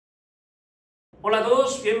Hola a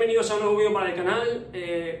todos, bienvenidos a un nuevo vídeo para el canal.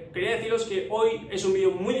 Quería deciros que hoy es un vídeo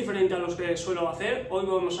muy diferente a los que suelo hacer. Hoy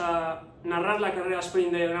vamos a narrar la carrera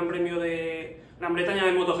Sprint del Gran Premio de Gran Bretaña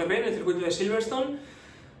de MotoGP en el circuito de Silverstone.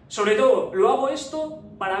 Sobre todo, lo hago esto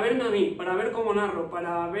para verme a mí, para ver cómo narro,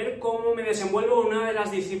 para ver cómo me desenvuelvo en una de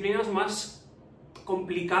las disciplinas más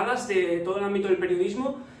complicadas de todo el ámbito del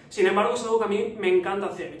periodismo. Sin embargo, es algo que a mí me encanta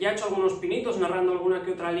hacer. Ya he hecho algunos pinitos narrando alguna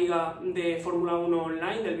que otra liga de Fórmula 1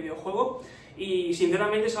 online del videojuego y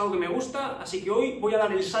sinceramente es algo que me gusta, así que hoy voy a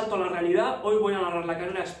dar el salto a la realidad. Hoy voy a narrar la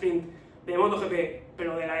carrera Sprint de MotoGP,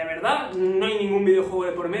 pero de la de verdad, no hay ningún videojuego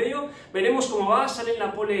de por medio. Veremos cómo va. Sale en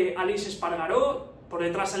la pole Aleix Espargaró, por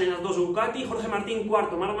detrás salen las dos Ducati, Jorge Martín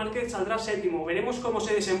cuarto, Marc Márquez saldrá séptimo. Veremos cómo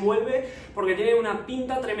se desenvuelve porque tiene una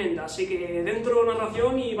pinta tremenda, así que dentro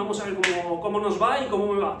narración y vamos a ver cómo nos va y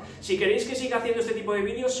cómo me va. Si queréis que siga haciendo este tipo de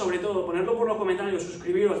vídeos, sobre todo ponedlo por los comentarios,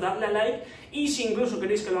 suscribiros, darle a like, y si incluso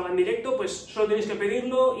queréis que lo haga en directo, pues solo tenéis que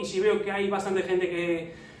pedirlo. Y si veo que hay bastante gente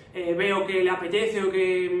que veo que le apetece o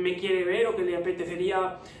que me quiere ver o que le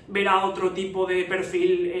apetecería ver a otro tipo de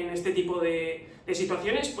perfil en este tipo de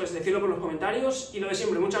situaciones, pues decidlo por los comentarios. Y lo de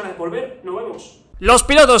siempre, muchas gracias por ver, nos vemos. Los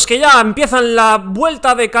pilotos que ya empiezan la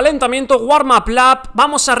vuelta de calentamiento, warm-up lap,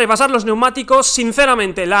 vamos a repasar los neumáticos.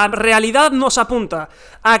 Sinceramente, la realidad nos apunta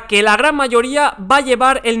a que la gran mayoría va a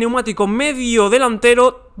llevar el neumático medio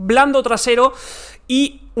delantero, blando trasero,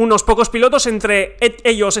 y unos pocos pilotos, entre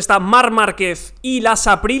ellos está Marc Márquez y las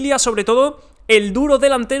Aprilia, sobre todo, el duro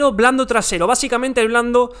delantero, blando trasero. Básicamente el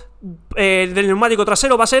blando del neumático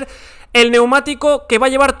trasero va a ser el neumático que va a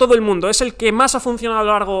llevar todo el mundo. Es el que más ha funcionado a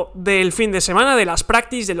lo largo del fin de semana, de las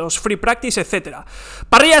practice, de los free practice, etc.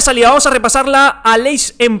 Parrilla de salida, vamos a repasarla.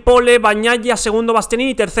 Aleix en pole, Bagnaia segundo,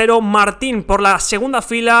 Bastianini tercero, Martín por la segunda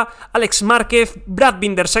fila, Alex Márquez, Brad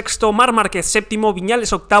Binder sexto, Marc Márquez séptimo,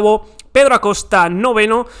 Viñales octavo, Pedro Acosta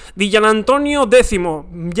noveno, Di Gianantonio décimo,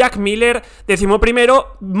 Jack Miller décimo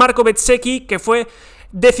primero, Marco Bezzecchi que fue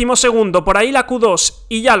décimo segundo. Por ahí la Q2,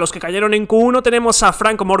 y ya los que cayeron en Q1 tenemos a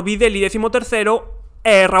Franco Morbidelli décimo tercero,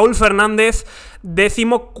 Raúl Fernández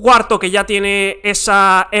décimo cuarto, que ya tiene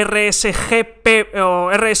esa RSGP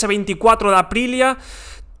o RS24 de Aprilia,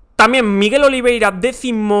 también Miguel Oliveira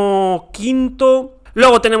décimo quinto.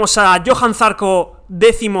 Luego tenemos a Johan Zarco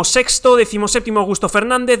décimo sexto, décimo séptimo Augusto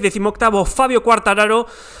Fernández, décimo octavo Fabio Quartararo,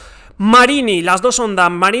 Marini, las dos Honda,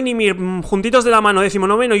 Marini y Mir juntitos de la mano, décimo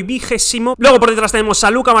noveno y vigésimo. Luego por detrás tenemos a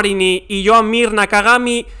Luca Marini y Joan Mir,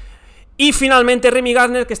 Nakagami, y finalmente Remy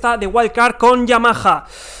Gardner, que está de wildcard con Yamaha.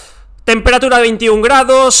 Temperatura de 21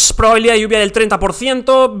 grados, probabilidad de lluvia del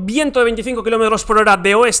 30%, viento de 25 km por hora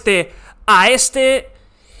de oeste a este.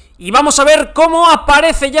 Y vamos a ver cómo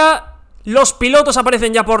aparece ya. Los pilotos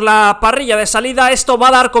aparecen ya por la parrilla de salida. Esto va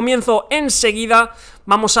a dar comienzo enseguida.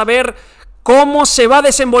 Vamos a ver cómo se va a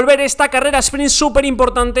desenvolver esta carrera sprint súper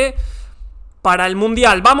importante para el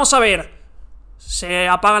mundial. Vamos a ver. Se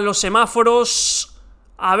apagan los semáforos.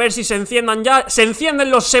 A ver si se enciendan ya. Se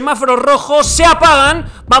encienden los semáforos rojos. Se apagan.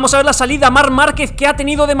 Vamos a ver la salida. Marc Márquez, que ha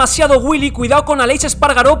tenido demasiado wheelie. Cuidado con Aleix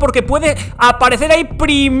Espargaró, porque puede aparecer ahí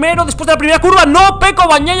primero después de la primera curva. No, Pecco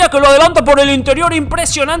Bagnaia, que lo adelanta por el interior.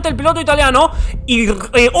 Impresionante el piloto italiano. Y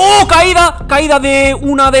 ¡oh! Caída de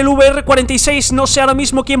una del VR46. No sé ahora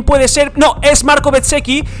mismo quién puede ser. No, es Marco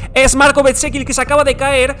Bezzecchi. Es Marco Bezzecchi el que se acaba de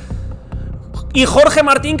caer. Y Jorge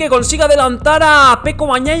Martín, que consigue adelantar a Pecco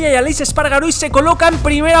Bagnaia y a Aleix Espargaró y se coloca en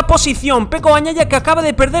primera posición. Pecco Bagnaia, que acaba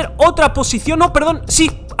de perder otra posición. No, perdón, sí,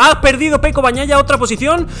 ha perdido Pecco Bagnaia otra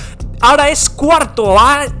posición. Ahora es cuarto.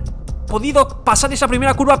 Ha podido pasar esa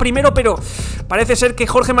primera curva primero, pero parece ser que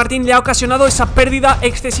Jorge Martín le ha ocasionado esa pérdida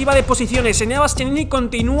excesiva de posiciones. Enea Bastianini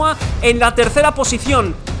continúa en la tercera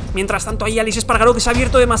posición. Mientras tanto, ahí Aleix Espargaró, que se ha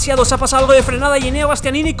abierto demasiado, se ha pasado algo de frenada, y Enea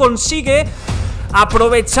Bastianini consigue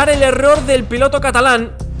aprovechar el error del piloto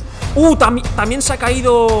catalán. También se ha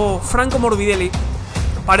caído Franco Morbidelli.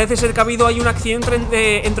 Parece ser que ha habido ahí un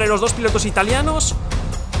accidente entre los dos pilotos italianos.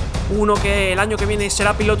 Uno que el año que viene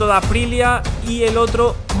será piloto de Aprilia y el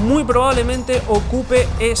otro muy probablemente ocupe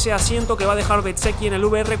ese asiento que va a dejar Bezzecchi en el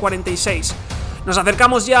VR46. Nos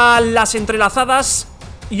acercamos ya a las entrelazadas.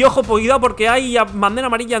 Y ojo, cuidado, porque hay bandera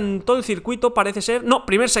amarilla en todo el circuito, parece ser. No,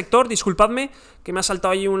 primer sector, disculpadme, que me ha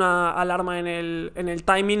saltado ahí una alarma en el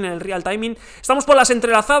timing, en el real timing. Estamos por las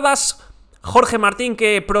entrelazadas. Jorge Martín,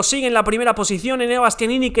 que prosigue en la primera posición, Enea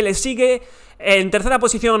Bastianini, que le sigue en tercera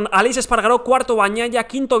posición, Aleix Espargaró, cuarto Bagnaia,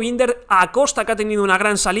 quinto Binder, Acosta, que ha tenido una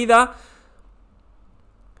gran salida,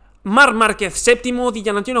 Marc Márquez séptimo, Di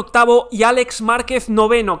Gianantonio octavo y Alex Márquez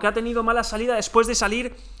noveno, que ha tenido mala salida después de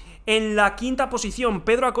salir en la quinta posición.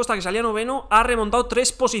 Pedro Acosta, que salía noveno, ha remontado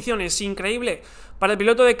 3 posiciones, increíble para el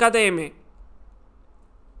piloto de KTM.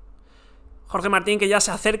 Jorge Martín, que ya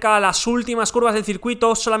se acerca a las últimas curvas del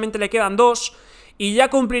circuito, solamente le quedan 2 y ya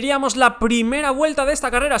cumpliríamos la primera vuelta de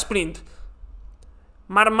esta carrera sprint.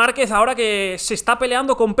 Marc Márquez, ahora que se está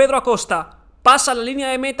peleando con Pedro Acosta, pasa la línea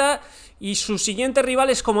de meta y su siguiente rival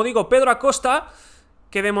es, como digo, Pedro Acosta,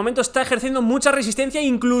 que de momento está ejerciendo mucha resistencia e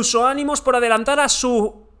incluso ánimos por adelantar a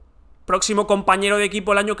su próximo compañero de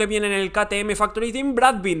equipo el año que viene en el KTM Factory Team,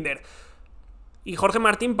 Brad Binder. Y Jorge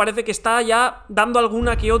Martín parece que está ya dando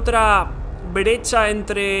alguna que otra brecha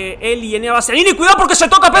entre él y Enea Bastianini. ¡Cuidado porque se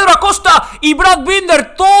toca Pedro Acosta! Y Brad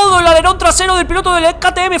Binder, todo el alerón trasero del piloto del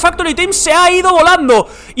KTM Factory Team se ha ido volando.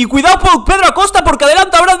 Y cuidado por Pedro Acosta porque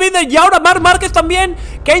adelanta a Brad Binder. Y ahora Marc Márquez también,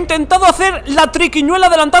 que ha intentado hacer la triquiñuela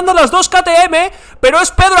adelantando a las dos KTM, pero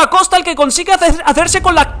es Pedro Acosta el que consigue hacerse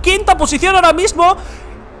con la quinta posición ahora mismo,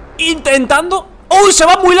 intentando... ¡Uy! Se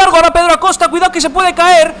va muy largo ahora Pedro Acosta. Cuidado que se puede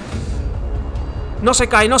caer. No se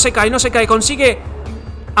cae, no se cae, no se cae. Consigue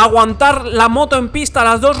aguantar la moto en pista,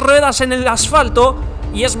 las dos ruedas en el asfalto.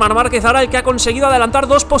 Y es Marc Márquez ahora el que ha conseguido adelantar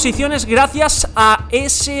 2 posiciones gracias a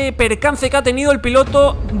ese percance que ha tenido el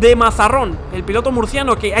piloto de Mazarrón, el piloto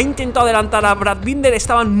murciano, que ha intentado adelantar a Brad Binder.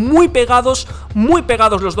 Estaban muy pegados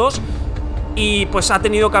los dos. Y pues ha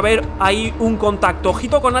tenido que haber ahí un contacto.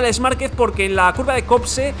 Ojito con Alex Márquez porque en la curva de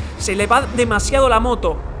Copse se le va demasiado la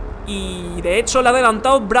moto. Y de hecho le ha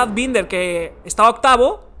adelantado Brad Binder, que estaba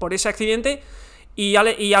octavo por ese accidente, y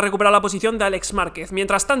ha recuperado la posición de Alex Márquez.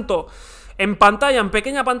 Mientras tanto, en pantalla, en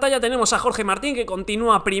pequeña pantalla, tenemos a Jorge Martín, que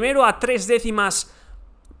continúa primero a 3 décimas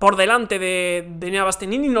por delante de Enea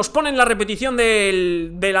Bastianini. Nos ponen la repetición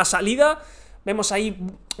de la salida. Vemos ahí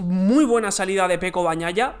muy buena salida de Pecco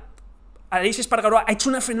Bagnaia. Aleix Espargaró ha hecho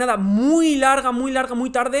una frenada muy larga,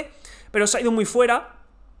 muy tarde, pero se ha ido muy fuera.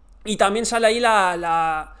 Y también sale ahí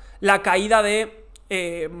la caída de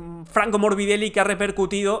Franco Morbidelli, que ha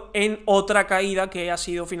repercutido en otra caída que ha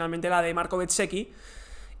sido finalmente la de Marco Bezzecchi.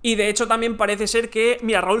 Y de hecho también parece ser que...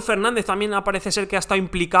 Mira, Raúl Fernández también parece ser que ha estado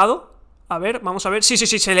implicado. A ver, vamos a ver. Sí,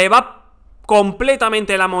 se le va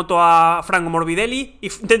completamente la moto a Franco Morbidelli.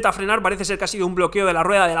 Intenta frenar, parece ser que ha sido un bloqueo de la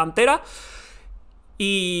rueda delantera.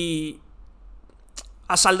 Y...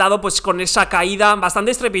 ha saldado pues con esa caída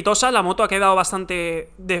bastante estrepitosa. La moto ha quedado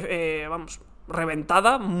bastante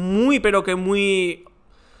reventada, muy pero que muy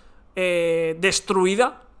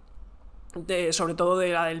destruida, sobre todo de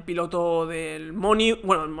la del piloto del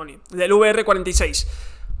del VR46.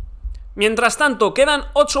 Mientras tanto, quedan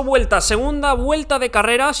 8 vueltas, segunda vuelta de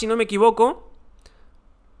carrera, si no me equivoco.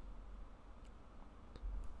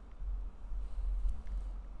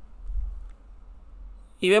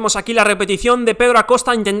 Y vemos aquí la repetición de Pedro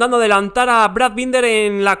Acosta intentando adelantar a Brad Binder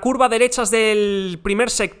en la curva derechas del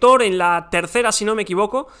primer sector, en la tercera si no me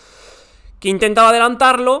equivoco, que intentaba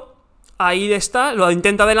adelantarlo. Ahí está, lo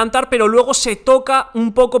intenta adelantar, pero luego se toca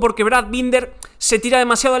un poco porque Brad Binder se tira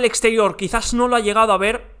demasiado al exterior. Quizás no lo ha llegado a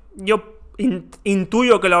ver, yo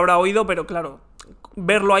intuyo que lo habrá oído, pero claro,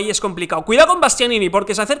 verlo ahí es complicado. Cuidado con Bastianini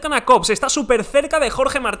porque se acercan a Cops, está súper cerca de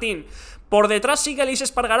Jorge Martín. Por detrás sigue Aleix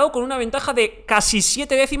Espargaró con una ventaja de casi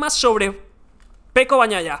 7 décimas sobre Pecco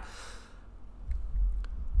Bagnaia.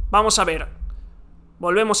 Vamos a ver.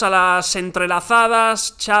 Volvemos a las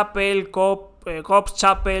entrelazadas, Chapel, Cops,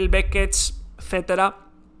 Chapel, Beckett, etcétera.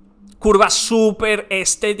 Curvas súper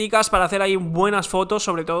estéticas para hacer ahí buenas fotos,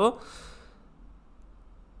 sobre todo.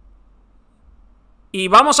 Y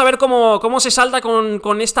vamos a ver cómo se salta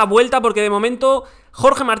con esta vuelta, porque de momento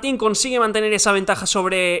Jorge Martín consigue mantener esa ventaja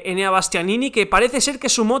sobre Enea Bastianini, que parece ser que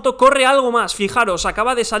su moto corre algo más. Fijaros,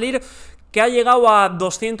 acaba de salir que ha llegado a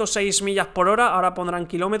 206 millas por hora, ahora pondrán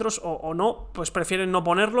kilómetros o no, pues prefieren no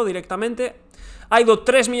ponerlo directamente. Ha ido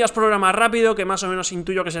 3 millas por hora más rápido, que más o menos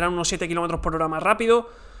intuyo que serán unos 7 kilómetros por hora más rápido.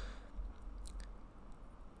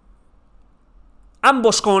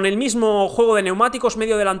 Ambos con el mismo juego de neumáticos,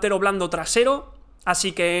 medio delantero, blando trasero.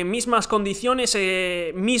 Así que mismas condiciones,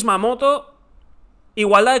 misma moto,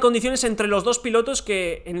 igualdad de condiciones entre los dos pilotos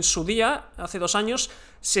que en su día, hace 2 años,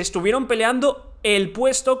 se estuvieron peleando el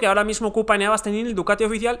puesto que ahora mismo ocupa Enea Bastianini, el Ducati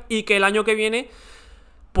oficial, y que el año que viene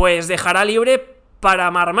pues dejará libre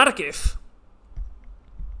para Marc Márquez.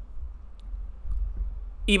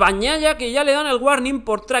 Y Bagnaia, que ya le dan el warning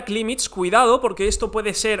por track limits. Cuidado, porque esto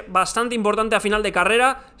puede ser bastante importante a final de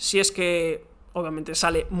carrera, si es que... obviamente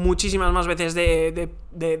sale muchísimas más veces de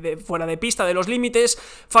fuera de pista, de los límites.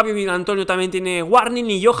 Fabio Vigantonio también tiene warning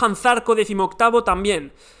y Johan Zarco, 18º,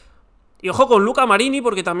 también. Y ojo con Luca Marini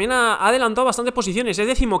porque también ha adelantado bastantes posiciones, es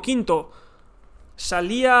 15º.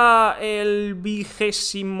 Salía el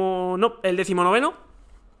 19º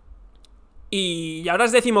y ahora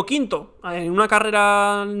es 15º. En una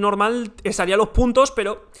carrera normal estaría a los puntos,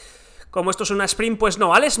 pero como esto es una sprint, pues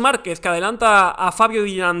no. Alex Márquez, que adelanta a Fabio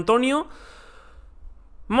Di Antonio.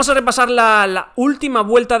 Vamos a repasar la última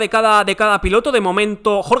vuelta de cada piloto. De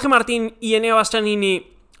momento, Jorge Martín y Enea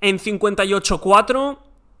Bastianini en 58.4.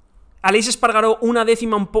 Aleix Espargaró una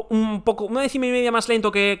décima y media más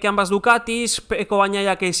lento que ambas Ducatis. Pecco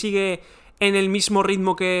Bagnaia, que sigue en el mismo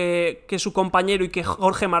ritmo que su compañero y que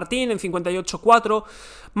Jorge Martín en 58.4.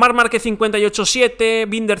 Marc Márquez 58.7,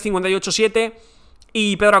 Binder 58.7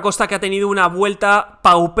 y Pedro Acosta, que ha tenido una vuelta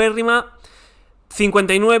paupérrima,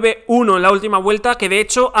 59.1 en la última vuelta, que de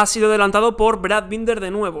hecho ha sido adelantado por Brad Binder de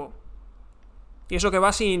nuevo. Y eso que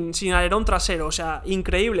va sin alerón trasero, o sea,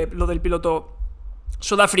 increíble lo del piloto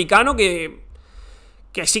sudafricano, que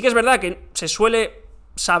sí que es verdad que se suele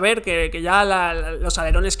saber que ya los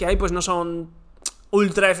alerones que hay pues no son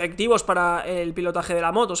ultra efectivos para el pilotaje de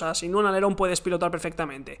la moto, o sea, sin un alerón puedes pilotar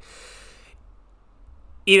perfectamente.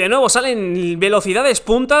 Y de nuevo salen velocidades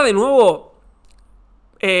punta, de nuevo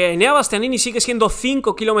Enea Bastianini sigue siendo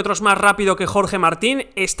 5 kilómetros más rápido que Jorge Martín,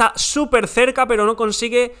 está súper cerca pero no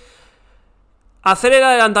consigue hacer el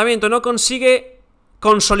adelantamiento, no consigue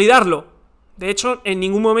consolidarlo. De hecho, en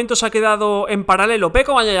ningún momento se ha quedado en paralelo.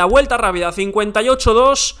 Pecco Bagnaia, vuelta rápida,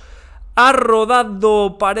 58.2. Ha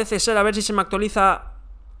rodado, parece ser, a ver si se me actualiza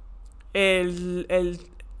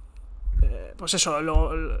pues eso,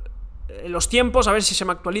 los tiempos, a ver si se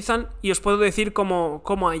me actualizan y os puedo decir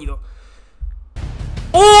cómo ha ido.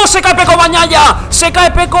 ¡Oh! ¡Se cae Pecco Bagnaia! ¡Se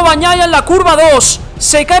cae Pecco Bagnaia en la curva 2!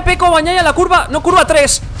 ¡Se cae Pecco Bagnaia en la curva... no, curva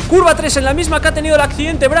 3! Curva 3, en la misma que ha tenido el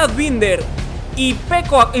accidente Brad Binder. Y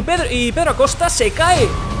Pedro Acosta se cae.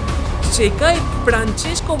 Se cae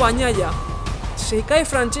Francesco Bagnaia. Se cae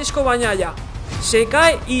Francesco Bagnaia. Se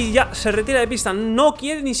cae y ya se retira de pista. No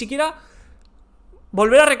quiere ni siquiera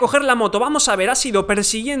volver a recoger la moto. Vamos a ver, ha sido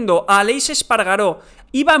persiguiendo a Aleix Espargaró.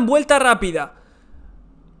 Iba en vuelta rápida.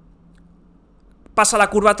 Pasa la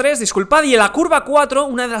curva 3, disculpad, y en la curva 4,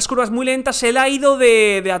 una de las curvas muy lentas, se le ha ido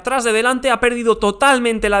de atrás, de delante, ha perdido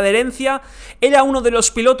totalmente la adherencia. Era uno de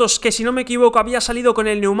los pilotos que, si no me equivoco, había salido con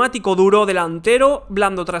el neumático duro delantero,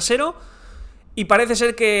 blando trasero, y parece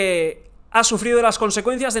ser que ha sufrido las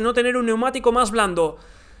consecuencias de no tener un neumático más blando.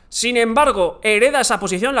 Sin embargo, hereda esa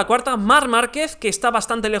posición, la cuarta, Marc Márquez, que está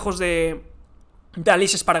bastante lejos de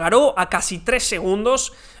Aleix Espargaró, a casi 3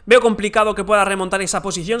 segundos. Veo complicado que pueda remontar esa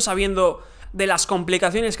posición, sabiendo de las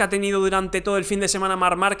complicaciones que ha tenido durante todo el fin de semana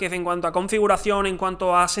Marc Márquez en cuanto a configuración, en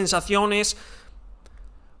cuanto a sensaciones.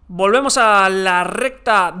 Volvemos a la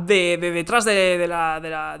recta de detrás de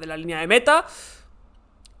la línea de meta.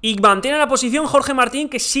 Y mantiene la posición Jorge Martín,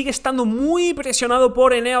 que sigue estando muy presionado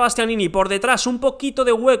por Enea Bastianini. Por detrás, un poquito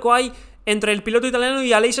de hueco hay entre el piloto italiano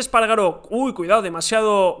y Aleix Espargaró. Uy, cuidado,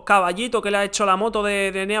 demasiado caballito que le ha hecho la moto de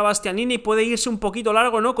Enea Bastianini. Puede irse un poquito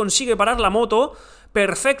largo, no consigue parar la moto.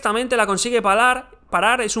 Perfectamente la consigue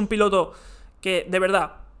parar. Es un piloto que, de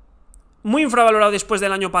verdad, muy infravalorado después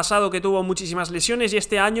del año pasado, que tuvo muchísimas lesiones. Y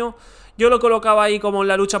este año yo lo colocaba ahí como en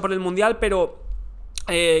la lucha por el Mundial, pero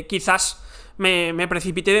quizás me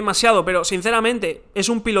precipité demasiado, pero sinceramente es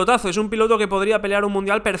un pilotazo, es un piloto que podría pelear un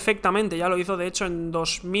mundial perfectamente. Ya lo hizo de hecho en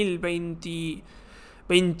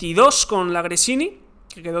 2022 con la Gresini,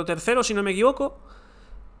 que quedó tercero si no me equivoco,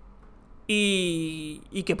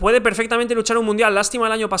 y que puede perfectamente luchar un mundial. Lástima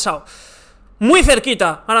el año pasado. Muy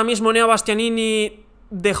cerquita ahora mismo Enea Bastianini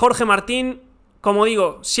de Jorge Martín. Como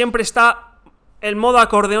digo, siempre está el modo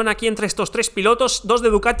acordeón aquí entre estos 3 pilotos, 2 de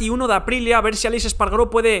Ducati y 1 de Aprilia. A ver si Aleix Espargaró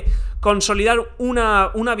puede consolidar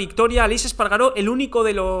una victoria. Aleix Espargaró, el único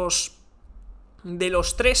de los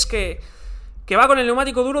 3 que va con el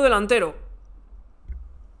neumático duro delantero.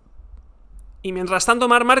 Y mientras tanto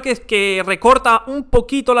Marc Márquez, que recorta un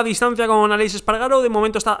poquito la distancia con Aleix Espargaró. De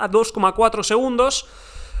momento está a 2,4 segundos.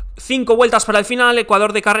 5 vueltas para el final,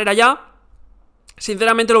 Ecuador de carrera ya.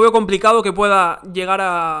 Sinceramente lo veo complicado que pueda llegar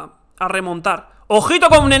a remontar. Ojito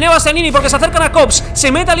con Enea Bastianini, porque se acercan a Cops.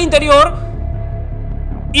 Se mete al interior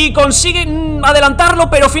y consigue adelantarlo,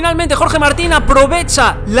 pero finalmente Jorge Martín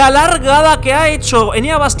aprovecha la largada que ha hecho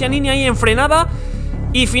Enea Bastianini ahí en frenada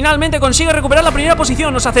y finalmente consigue recuperar la primera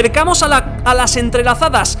posición. Nos acercamos a las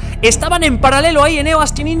entrelazadas. Estaban en paralelo ahí Enea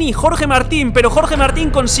Bastianini y Jorge Martín, pero Jorge Martín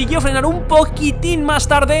consiguió frenar un poquitín más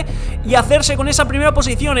tarde y hacerse con esa primera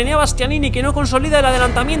posición. Enea Bastianini, que no consolida el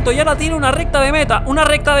adelantamiento y ahora tiene una recta de meta, una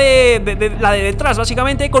recta de la de detrás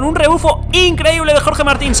básicamente, con un rebufo increíble de Jorge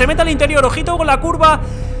Martín. Se mete al interior, ojito con la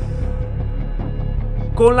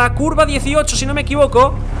curva 18 si no me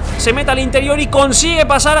equivoco. Se mete al interior y consigue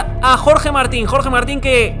pasar a Jorge Martín. Jorge Martín,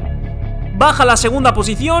 que baja la segunda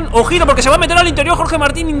posición. Ojito porque se va a meter al interior. Jorge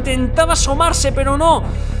Martín intentaba asomarse, pero no.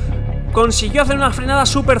 consiguió hacer una frenada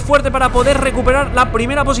súper fuerte para poder recuperar la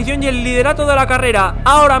primera posición y el liderato de la carrera.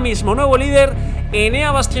 Ahora mismo, nuevo líder,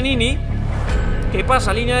 Enea Bastianini, que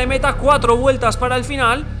pasa línea de meta, 4 vueltas para el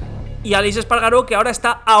final. Y Aleix Espargaró, que ahora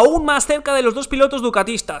está aún más cerca de los dos pilotos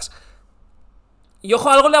ducatistas. Y ojo,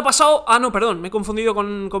 algo le ha pasado... Ah, no, perdón, me he confundido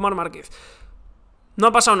con Marc Márquez. No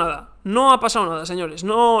ha pasado nada, no ha pasado nada, señores.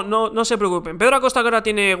 No se preocupen. Pedro Acosta, que ahora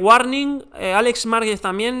tiene warning, Alex Márquez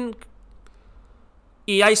también.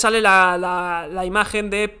 Y ahí sale la imagen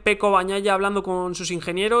de Peco Bagnaia hablando con sus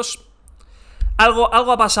ingenieros. Algo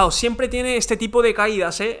ha pasado. Siempre tiene este tipo de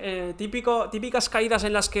caídas, típicas caídas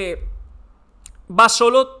en las que va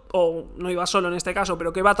solo, o no iba solo en este caso,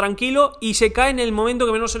 pero que va tranquilo y se cae en el momento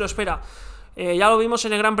que menos se lo espera. Ya lo vimos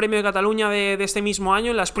en el Gran Premio de Cataluña de este mismo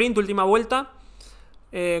año, en la Sprint, última vuelta,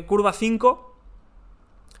 curva 5,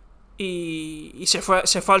 y se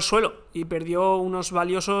fue al suelo y perdió unos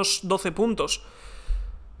valiosos 12 puntos.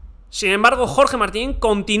 Sin embargo, Jorge Martín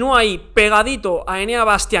continúa ahí pegadito a Enea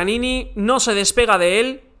Bastianini, no se despega de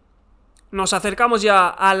él. Nos acercamos ya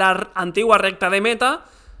a la antigua recta de meta,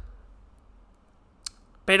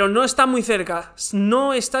 pero no está muy cerca,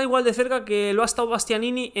 no está igual de cerca que lo ha estado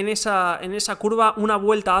Bastianini en esa curva una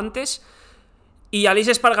vuelta antes. Y Aleix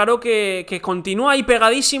Espargaró que continúa ahí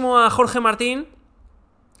pegadísimo a Jorge Martín.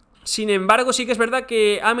 Sin embargo, sí que es verdad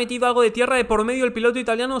que ha metido algo de tierra de por medio el piloto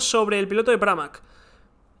italiano sobre el piloto de Pramac.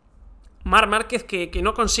 Marc Márquez que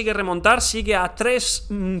no consigue remontar, sigue a 3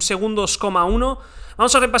 segundos, 1.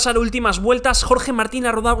 Vamos a repasar últimas vueltas. Jorge Martín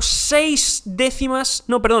ha rodado 4 décimas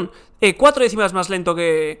más lento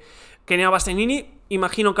que Enea Bastianini.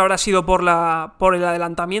 Imagino que habrá sido por el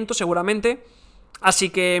adelantamiento, seguramente.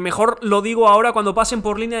 Así que mejor lo digo ahora cuando pasen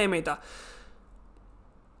por línea de meta.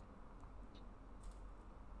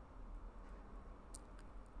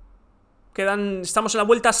 Estamos en la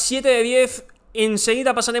vuelta 7 de 10.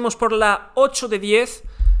 Enseguida pasaremos por la 8 de 10.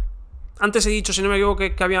 Antes he dicho, si no me equivoco,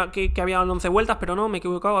 que había 11 vueltas, pero no, me he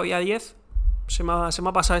equivocado, había 10. Se me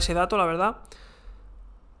ha pasado ese dato, la verdad.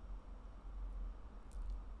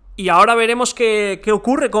 Y ahora veremos qué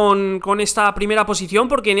ocurre con esta primera posición,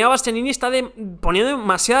 porque Enea Bastianini está poniendo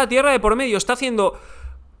demasiada tierra de por medio. Está haciendo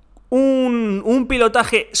un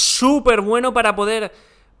pilotaje súper bueno para poder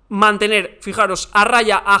mantener, fijaros, a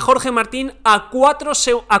raya a Jorge Martín a 4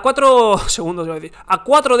 segundos, voy a decir, a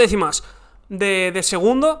 4 décimas de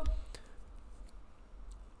segundo.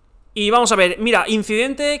 Y vamos a ver, mira,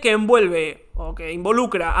 incidente que envuelve o que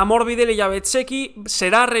involucra a Morbidelli y a Bezzecchi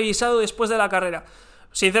será revisado después de la carrera.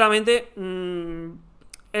 Sinceramente,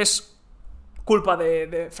 es culpa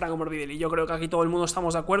de Franco Morbidelli. Yo creo que aquí todo el mundo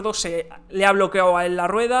estamos de acuerdo. Se le ha bloqueado a él la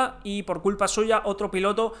rueda y por culpa suya otro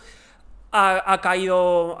piloto ha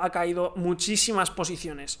caído muchísimas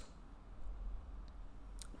posiciones.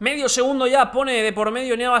 Medio segundo ya pone de por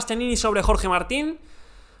medio Enea Bastianini sobre Jorge Martín.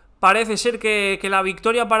 Parece ser que la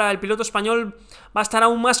victoria para el piloto español va a estar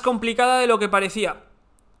aún más complicada de lo que parecía.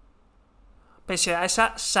 Pese a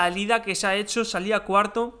esa salida que se ha hecho, salía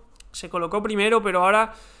cuarto, se colocó primero, pero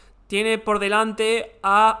ahora tiene por delante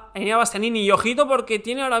a Enea Bastianini. Y ojito, porque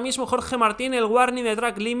tiene ahora mismo Jorge Martín el warning de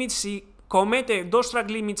track limits. Si comete 2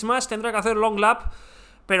 track limits más, tendrá que hacer long lap,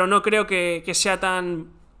 pero no creo que sea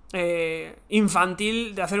tan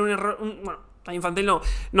infantil de hacer un error. Bueno, tan infantil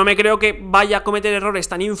no me creo que vaya a cometer errores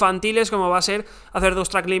tan infantiles como va a ser hacer 2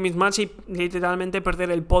 track limits más y literalmente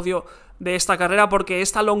perder el podio de esta carrera, porque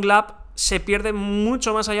esta long lap se pierde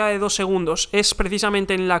mucho más allá de 2 segundos. Es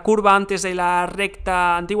precisamente en la curva antes de la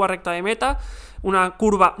antigua recta de meta, una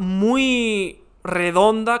curva muy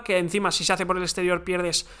redonda que encima si se hace por el exterior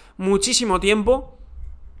pierdes muchísimo tiempo.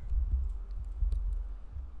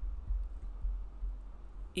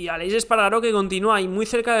 Y Aleix Espargaró que continúa ahí muy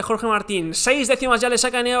cerca de Jorge Martín. 6 décimas ya le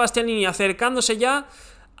saca Enea Bastianini, acercándose ya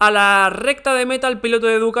a la recta de meta el piloto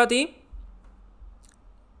de Ducati.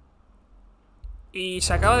 Y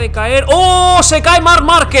se acaba de caer. ¡Oh! ¡Se cae Marc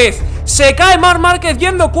Márquez! ¡Se cae Marc Márquez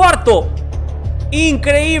yendo cuarto!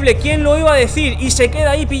 Increíble, ¿quién lo iba a decir? Y se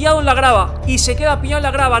queda ahí pillado en la grava. Y se queda pillado en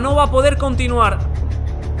la grava, no va a poder continuar.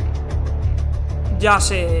 Ya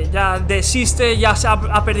desiste, ya se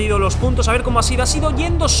ha perdido los puntos. A ver cómo ha sido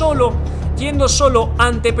yendo solo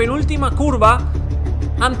ante penúltima curva.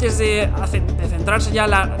 Antes de centrarse ya a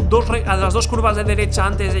las 2 curvas de derecha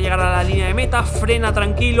antes de llegar a la línea de meta. Frena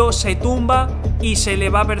tranquilo, se tumba y se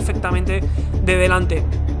le va perfectamente de delante.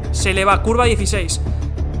 Se le va, curva 16.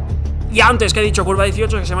 Y antes que he dicho curva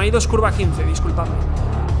 18, que se me ha ido, es curva 15, disculpadme.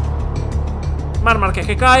 Marc Márquez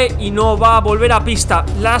que cae y no va a volver a pista.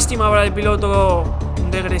 Lástima para el piloto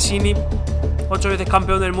de Gresini, 8 veces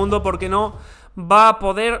campeón del mundo, porque no va a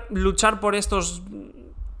poder luchar por estos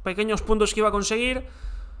pequeños puntos que iba a conseguir.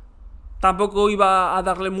 tampoco iba a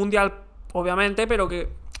darle mundial, obviamente, pero que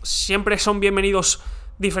siempre son bienvenidos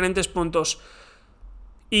diferentes puntos.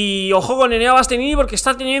 Y ojo con Enea Bastianini porque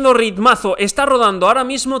está teniendo ritmazo. Está rodando ahora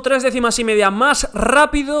mismo 3 décimas y media más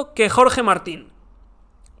rápido que Jorge Martín.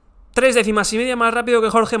 3 décimas y media más rápido que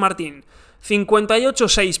Jorge Martín.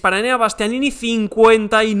 58.6 para Enea Bastianini,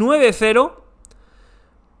 59.0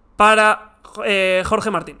 para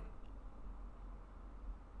Jorge Martín.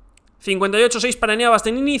 58.6 para Enea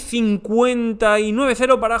Bastianini,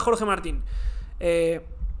 59.0 para Jorge Martín.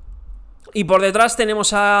 Y por detrás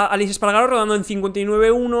tenemos a Aleix Espargaró rodando en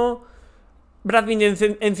 59.1, Brad Binder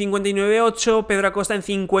en 59.8, Pedro Acosta en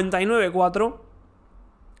 59.4.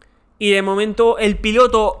 Y de momento el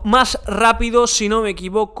piloto más rápido, si no me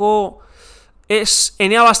equivoco, es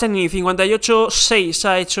Enea Bastianini, 58.6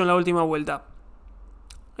 ha hecho en la última vuelta.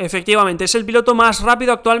 Efectivamente, es el piloto más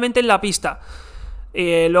rápido actualmente en la pista.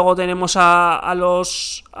 Luego tenemos a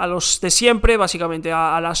los de siempre, básicamente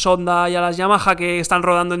a las Honda y a las Yamaha, que están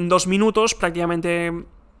rodando en 2 minutos, prácticamente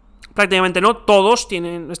no, todos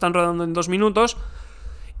están rodando en 2 minutos.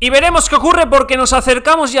 Y veremos qué ocurre porque nos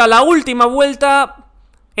acercamos ya a la última vuelta.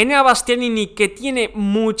 Enea Bastianini, que tiene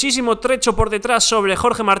muchísimo trecho por detrás sobre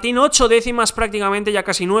Jorge Martín, 8 décimas prácticamente, ya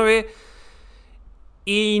casi 9.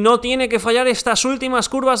 Y no tiene que fallar estas últimas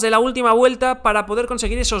curvas de la última vuelta para poder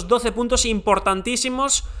conseguir esos 12 puntos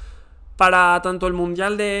importantísimos para tanto el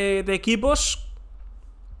Mundial de Equipos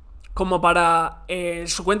como para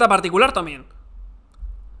su cuenta particular también.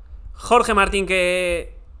 Jorge Martín,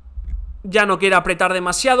 que ya no quiere apretar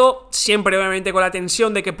demasiado, siempre obviamente con la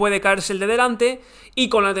tensión de que puede caerse el de delante y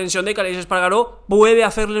con la tensión de que Aleix Espargaró puede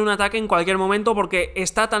hacerle un ataque en cualquier momento porque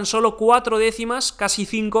está tan solo 4 décimas, casi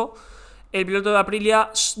 5, el piloto de Aprilia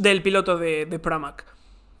del piloto de Pramac.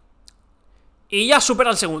 Y ya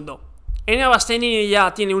supera el segundo. Enea Bastianini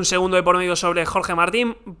ya tiene un segundo de por medio sobre Jorge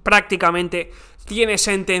Martín. Prácticamente tiene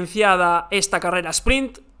sentenciada esta carrera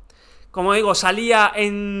sprint. Como digo, salía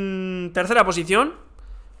en tercera posición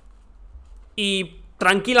y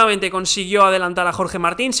tranquilamente consiguió adelantar a Jorge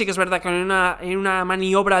Martín. Sí que es verdad que en una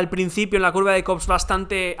maniobra al principio en la curva de Cops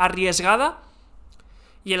bastante arriesgada.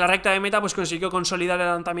 Y en la recta de meta pues consiguió consolidar el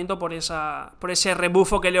adelantamiento por ese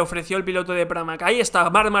rebufo que le ofreció el piloto de Pramac. Ahí está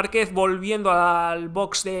Marc Márquez volviendo al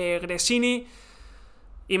box de Gresini.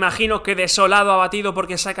 Imagino que desolado, abatido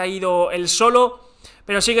porque se ha caído el solo.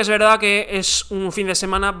 Pero sí que es verdad que es un fin de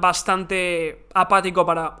semana bastante apático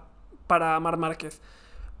para Marc Márquez.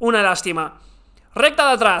 Una lástima. Recta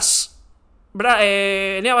de atrás.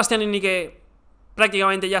 Enea Bastianini, que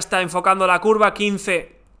prácticamente ya está enfocando la curva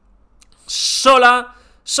 15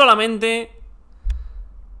 solamente.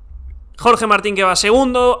 Jorge Martín, que va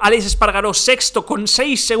segundo. Aleix Espargaró sexto con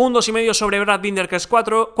 6 segundos y medio sobre Brad Binder, que es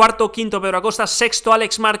cuarto. Quinto Pedro Acosta. Sexto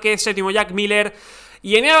Alex Márquez. Séptimo Jack Miller.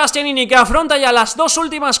 Y Enea Bastianini, que afronta ya las 2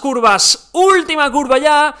 últimas curvas. Última curva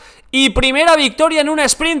ya. Y primera victoria en una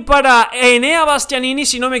sprint para Enea Bastianini,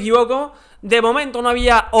 si no me equivoco. De momento no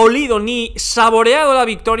había olido ni saboreado la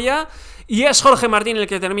victoria. Y es Jorge Martín el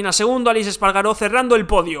que termina segundo. Aleix Espargaró cerrando el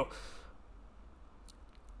podio.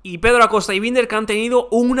 Y Pedro Acosta y Binder, que han tenido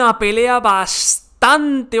una pelea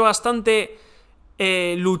bastante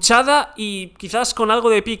luchada y quizás con algo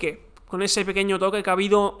de pique, con ese pequeño toque que ha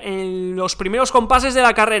habido en los primeros compases de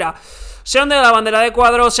la carrera. Se ondea la bandera de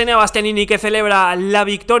cuadros. Enea Bastianini, que celebra la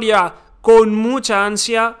victoria con mucha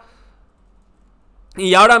ansia.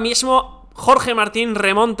 Y ahora mismo Jorge Martín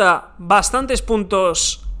remonta bastantes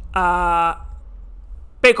puntos a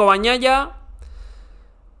Pecco Bagnaia.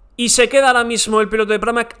 Y se queda ahora mismo el piloto de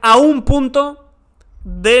Pramac a 1 punto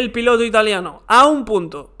del piloto italiano. A 1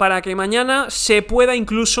 punto. Para que mañana se pueda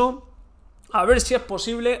incluso, a ver si es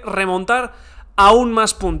posible, remontar aún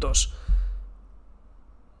más puntos.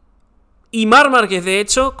 Y Marc Márquez, de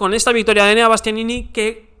hecho, con esta victoria de Enea Bastianini,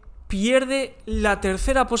 que pierde la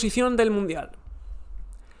tercera posición del Mundial.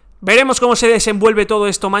 Veremos cómo se desenvuelve todo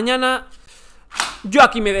esto mañana. Yo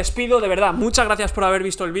aquí me despido, de verdad, muchas gracias por haber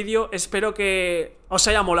visto el vídeo. Espero que os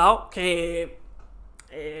haya molado,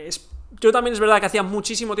 yo también es verdad que hacía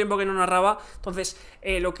muchísimo tiempo que no narraba. Entonces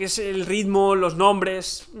lo que es el ritmo, los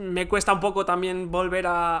nombres, me cuesta un poco también volver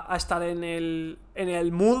a estar en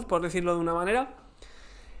el mood, por decirlo de una manera.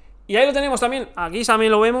 Y ahí lo tenemos también, aquí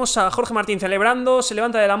también lo vemos a Jorge Martín celebrando. Se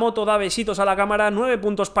levanta de la moto, da besitos a la cámara. 9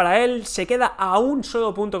 puntos para él, se queda a 1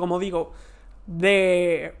 solo punto, como digo,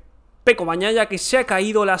 de Pecco Bagnaia, que se ha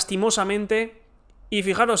caído lastimosamente. Y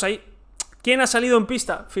fijaros ahí, ¿quién ha salido en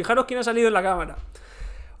pista? Fijaros quién ha salido en la cámara.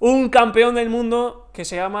 Un campeón del mundo que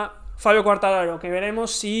se llama Fabio Quartararo, que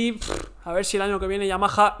veremos si, a ver si el año que viene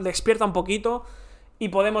Yamaha despierta un poquito y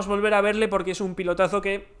podemos volver a verle, porque es un pilotazo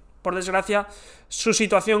que por desgracia, su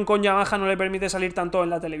situación con Yamaha no le permite salir tanto en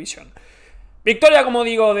la televisión. Victoria, como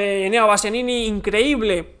digo, de Enea Bastianini,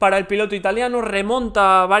 increíble para el piloto italiano,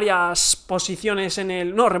 remonta varias posiciones en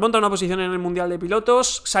el... No, remonta una posición en el Mundial de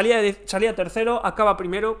Pilotos, salía tercero, acaba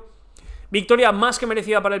primero. Victoria más que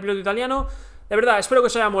merecida para el piloto italiano. De verdad, espero que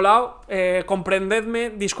os haya molado,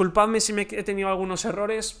 comprendedme, disculpadme si he tenido algunos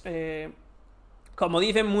errores. Como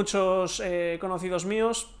dicen muchos conocidos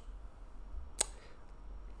míos,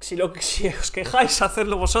 si os quejáis,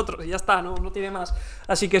 hacedlo vosotros y ya está, no tiene más.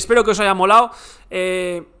 Así que espero que os haya molado.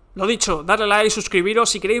 Lo dicho, darle like, suscribiros.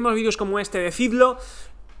 Si queréis más vídeos como este, decidlo.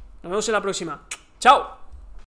 Nos vemos en la próxima. ¡Chao!